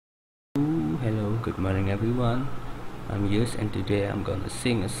Hello, good morning everyone. I'm Yus and today I'm gonna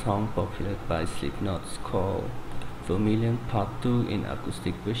sing a song popular by Slipknot called Vermillion Part 2 in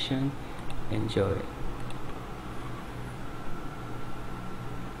acoustic version. Enjoy.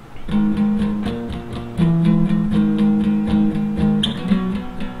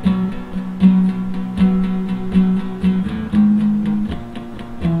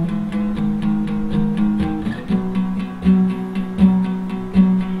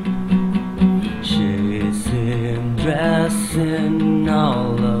 Dressing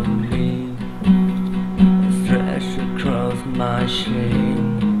all of me, stretched across my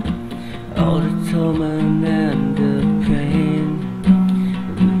shame, all the torment and the pain,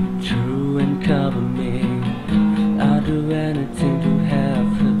 reach through and cover me. I'd do anything to have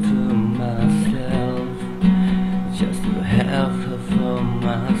her to myself, just to have her for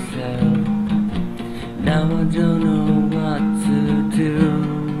myself. Now I don't know what to do.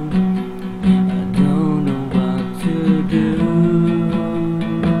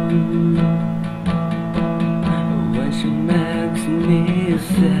 When she makes me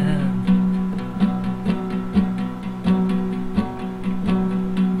sad,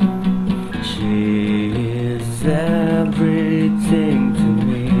 she is everything to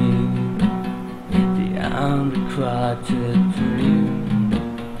me, the unrequited dream,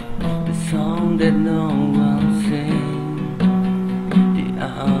 the song that no one sings, the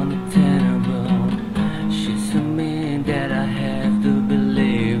unattainable. She's a man that I have to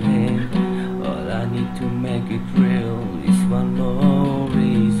believe in. All I need to make it real is one more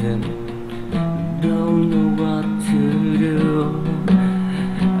reason. Don't know what to do.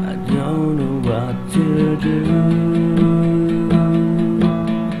 I don't know what to do.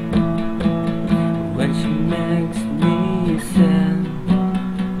 When she makes me sad,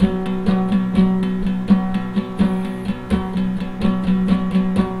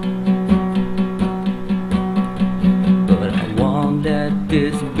 let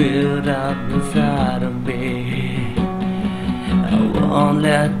this build up inside of me. I won't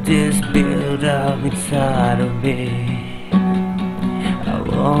let this build up inside of me. I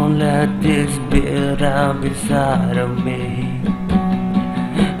won't let this build up inside of me.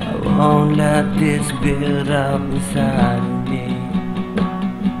 I won't let this build up inside of me.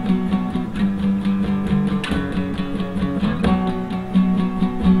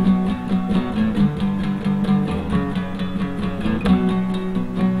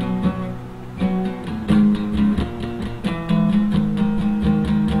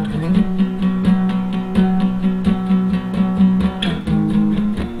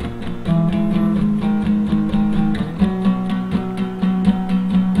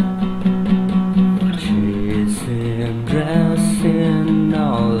 Dressing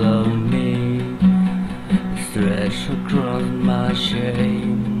all of me, stretched across my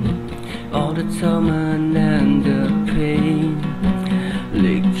shame, all the torment and the pain,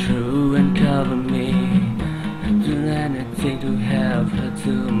 leak through and cover me. Do anything to have her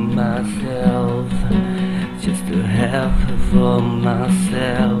to myself, just to have her for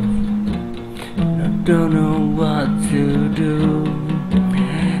myself. I don't know what to do.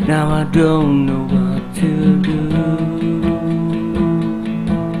 Now I don't know what to do.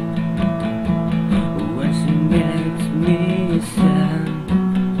 When she makes me sad,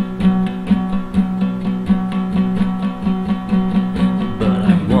 but I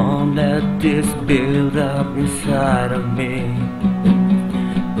won't let this build up inside of me.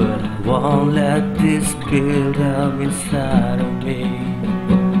 But I won't let this build up inside of me.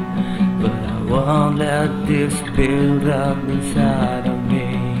 But I won't let this build up inside of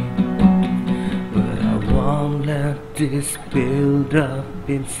me. Won't let this build up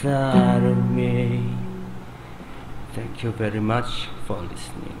inside of me. Thank you very much for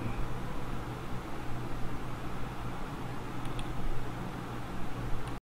listening.